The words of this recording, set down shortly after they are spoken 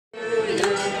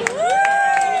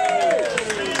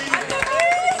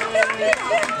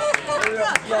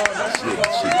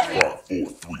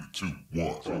2, 1.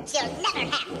 You'll never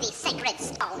have the sacred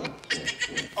stone.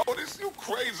 Oh, this you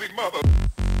crazy mother.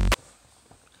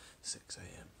 6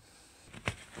 a.m.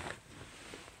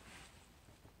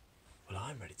 Well,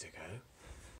 I'm ready to go.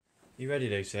 You ready,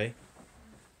 Lucy?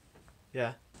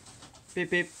 Yeah. Beep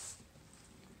beep.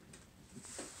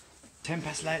 10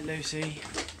 past late, Lucy.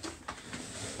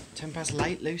 10 past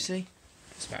late, Lucy.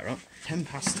 That's about right. 10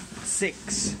 past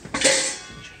 6.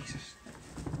 Jesus.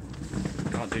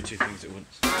 Can't do two things at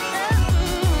once.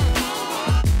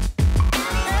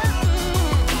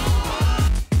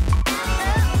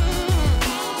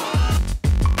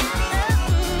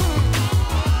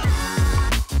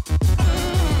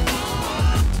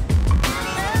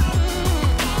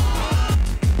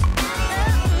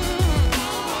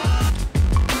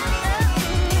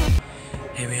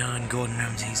 Here we are in Gordon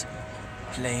Ramsay's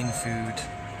plain food.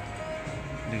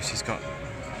 Lucy's got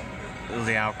all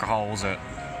the alcohols at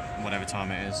whatever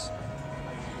time it is.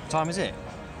 What time is it?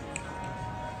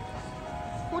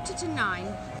 8:45.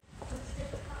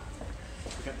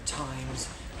 We've got the Times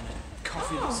and a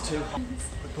coffee that's too hot.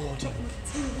 Reporting.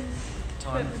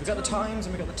 Time. We've got the Times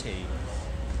and we've got the tea.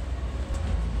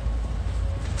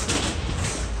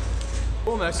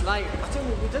 Almost late. I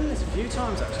think we've done this a few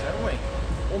times actually, haven't we?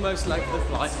 Almost late for the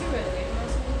flight.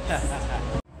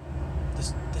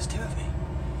 There's two of me.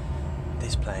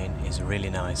 This plane is really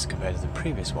nice compared to the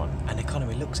previous one, and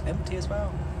economy looks empty as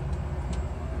well.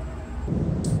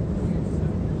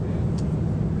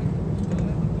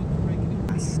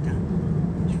 Pasta.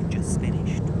 You've just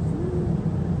finished.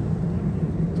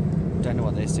 Don't know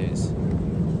what this is.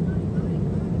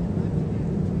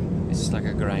 It's just like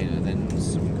a grainer, then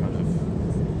some kind of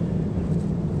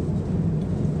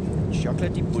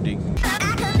chocolatey pudding. I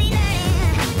could be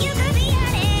learning, you could be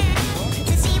yearning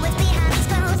to see what's behind these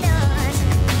closed doors.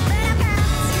 But I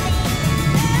promise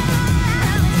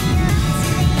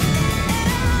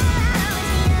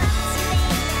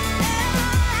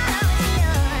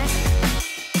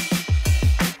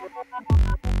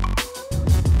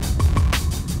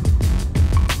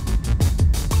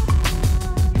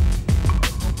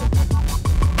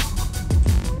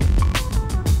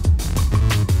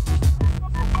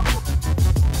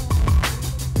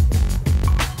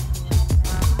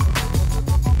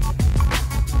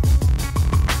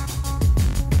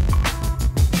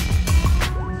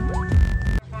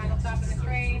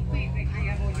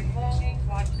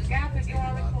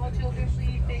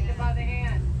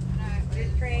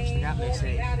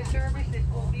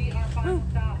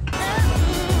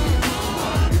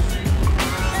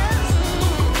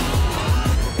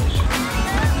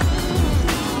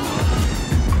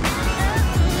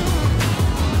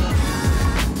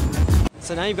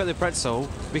So now you've got the pretzel,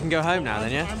 we can go home now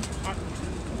then, yeah?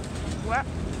 What?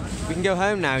 We can go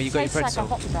home now, you've got your Tastes like pretzel. a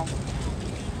hot dog.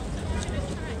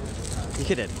 You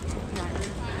kidding? No.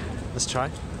 Let's try.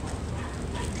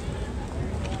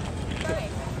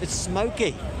 It's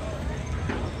smoky.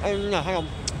 Oh no, hang on.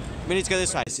 We need to go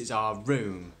this way. This is our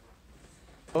room.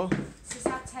 Oh. This is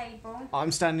our table.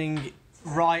 I'm standing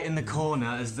right in the corner,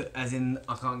 as in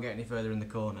I can't get any further in the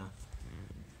corner.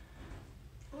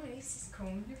 Oh, this is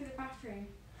cool. Look at the bathroom.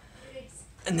 Look at this.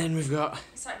 And then we've got...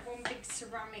 It's like one big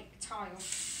ceramic tile.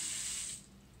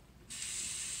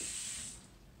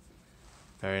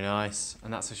 Very nice.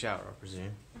 And that's a shower, I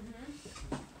presume.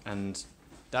 Mm-hmm. And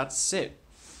that's it.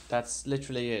 That's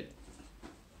literally it.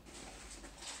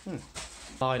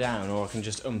 Lie down, or I can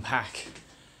just unpack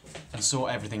and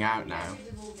sort everything out now.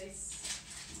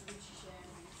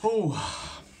 Oh,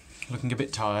 looking a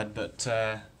bit tired, but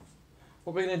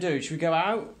what are we going to do? Should we go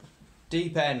out?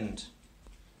 Deep end.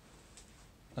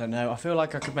 I don't know. I feel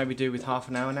like I could maybe do with half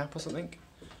an hour nap or something.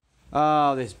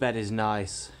 Oh, this bed is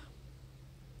nice.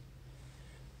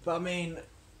 But I mean,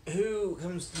 who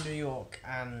comes to New York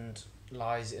and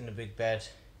lies in a big bed?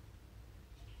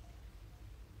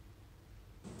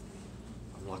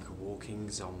 I'm like a walking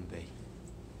zombie.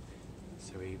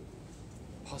 So we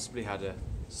possibly had a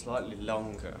slightly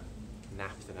longer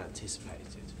nap than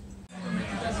anticipated.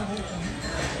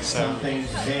 So, something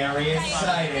very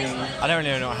exciting. I don't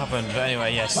really know what happened, but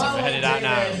anyway, yes, so we're headed out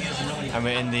now, and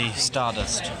we're in the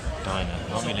Stardust diner,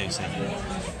 aren't we, Lucy?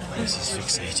 Lucy's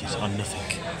fixated on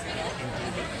nothing.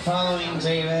 Following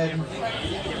David, we're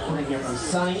going to get from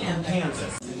Sunny and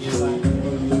Kansas.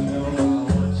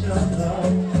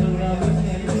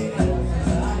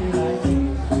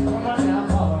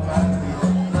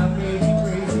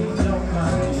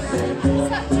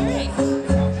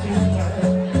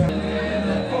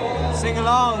 Sing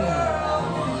along!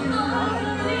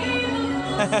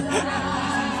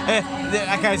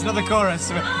 Okay, it's not the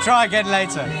chorus. Try again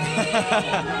later.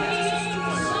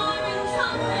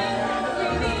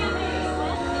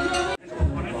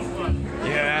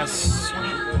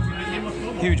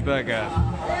 Huge burger.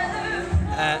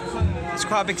 It's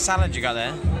quite a big salad you got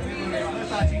there.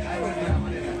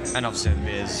 And obviously the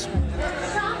beers.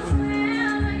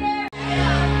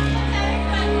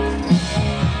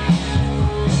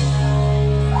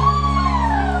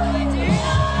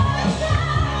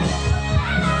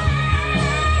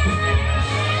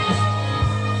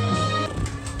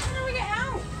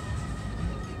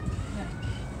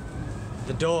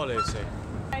 The door, Lucy.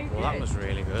 Well, that was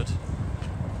really good.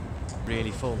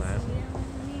 Really full now.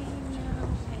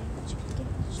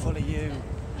 Full of you.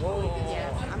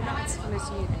 Yeah, I'm not as full as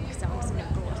you then because I was in a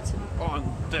bottom. Oh, I'm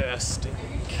thirsty.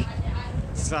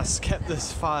 So that's kept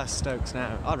this fire stoked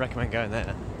now. I'd recommend going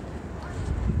there.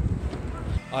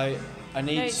 I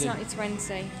need No, it's to not. It's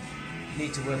Wednesday.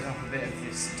 need to work up a bit of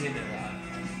this dinner that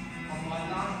on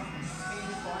my lap.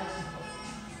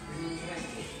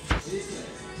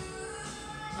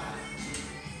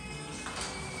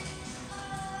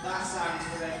 That sounds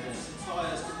horrendous. The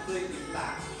tyre's completely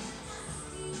flat.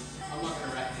 I'm not going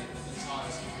to wreck it, but the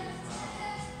tyre's completely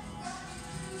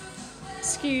flat.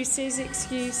 Excuses,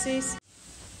 excuses.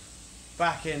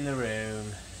 Back in the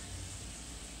room,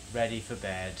 ready for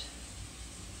bed.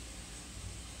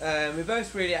 We're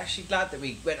both really actually glad that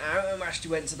we went out and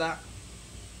actually went to that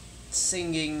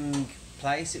singing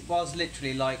place. It was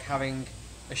literally like having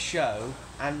a show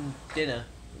and dinner.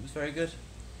 It was very good.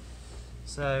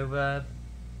 So,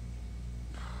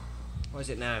 what is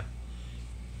it now?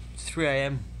 It's 3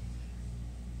 AM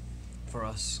for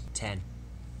us. 10.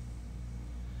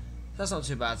 That's not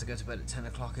too bad to go to bed at 10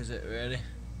 o'clock, is it, really?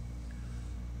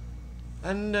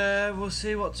 And we'll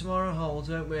see what tomorrow holds,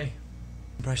 won't we?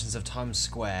 Impressions of Times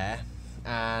Square,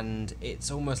 and it's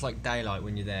almost like daylight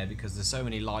when you're there because there's so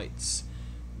many lights,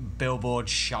 billboards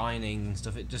shining and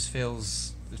stuff. It just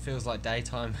feels like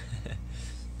daytime.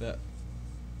 But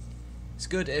it's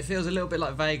good. It feels a little bit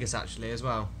like Vegas actually as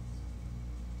well.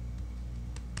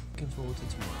 Looking forward to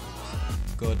tomorrow.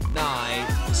 Good night.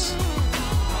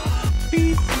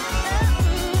 Beep.